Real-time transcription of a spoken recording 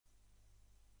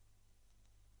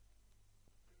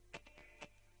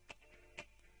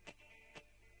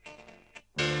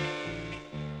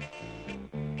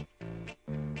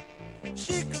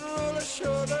She can roll her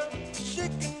shoulder, she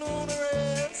can own her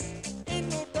ass. Ain't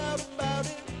no doubt about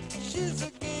it, she's a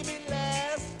gamey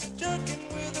lass. Jerking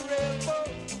with her elbow,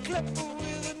 clapping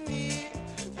with her knee.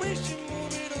 When she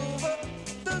move it over,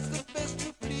 does the best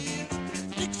to please.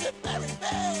 Dixie very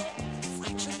bad,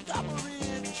 friction double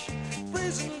rich.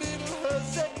 Brazen little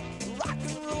hussy, rock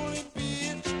and rolling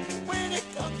bitch. When it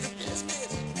comes to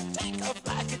business, take off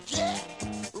like a jet.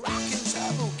 Rocking's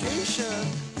her vocation,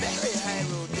 very high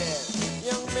Roadette.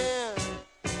 Young man,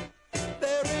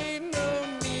 there ain't no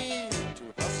need to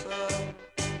hustle.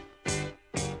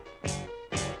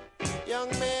 Young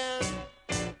man,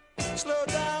 slow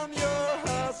down your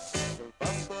hustle,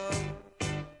 bustle.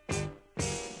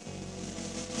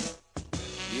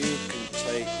 You can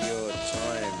take your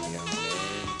time, young man.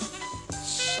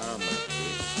 Some of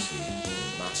this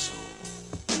is muscle.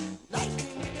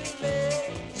 Lightning in the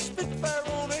leg, spitfire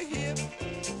on a hip.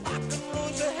 Rock and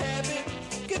roll's a habit,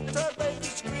 guitar by the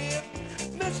script.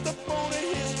 Messed up on a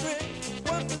history,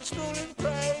 one that's stolen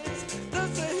prize.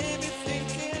 Does a heavy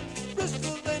thinking,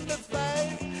 Bristol then the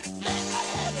fight. Man, I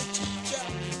had a teacher,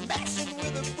 maxing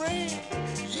with a brain.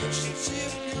 You should see a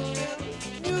pupil,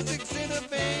 music's in a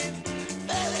vein.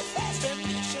 Very fast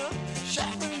ambition,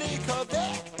 Chevrolet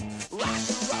Corvette. Rock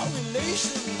and roll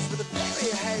relations with a very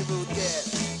high Roadette.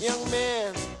 Young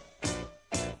man,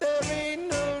 there ain't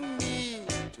no need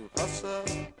to hustle.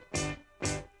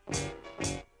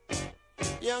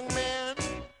 Young man,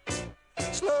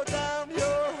 slow down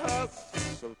your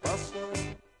hustle, bustle.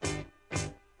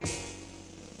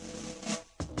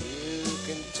 You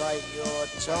can take your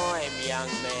time,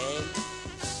 young man.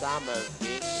 Some of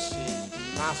this is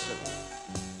muscle.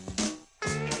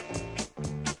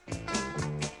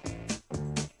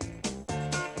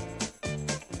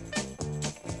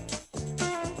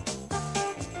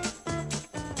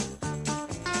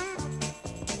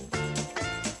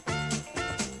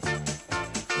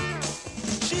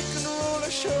 She can roll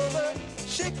her shoulder,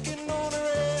 shaking on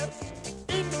her ass.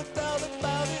 Ain't no doubt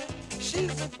about it,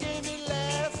 she's a gamey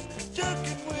lass.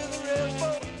 Jerking with her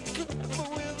elbow,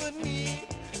 clipping with her knee.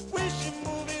 When she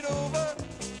move it over,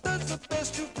 does the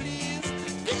best to please.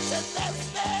 It's a very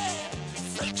bad,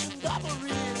 friction double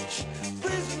rich.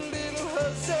 Brazen little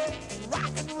hussy,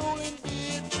 rock and rolling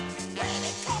bitch. When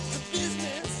it comes to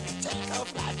business, take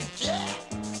off like a jet.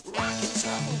 Rocking's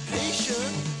her vocation,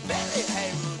 very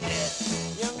high Roadette.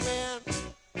 Young man,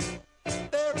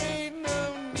 there ain't no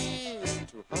need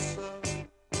to hustle.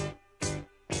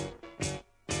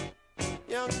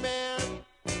 Young man,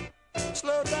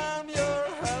 slow down your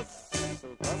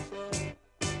hustle, bustle.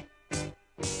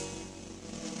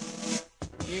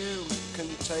 You can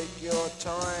take your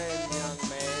time, young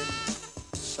man.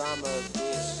 Some of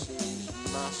this is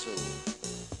muscle.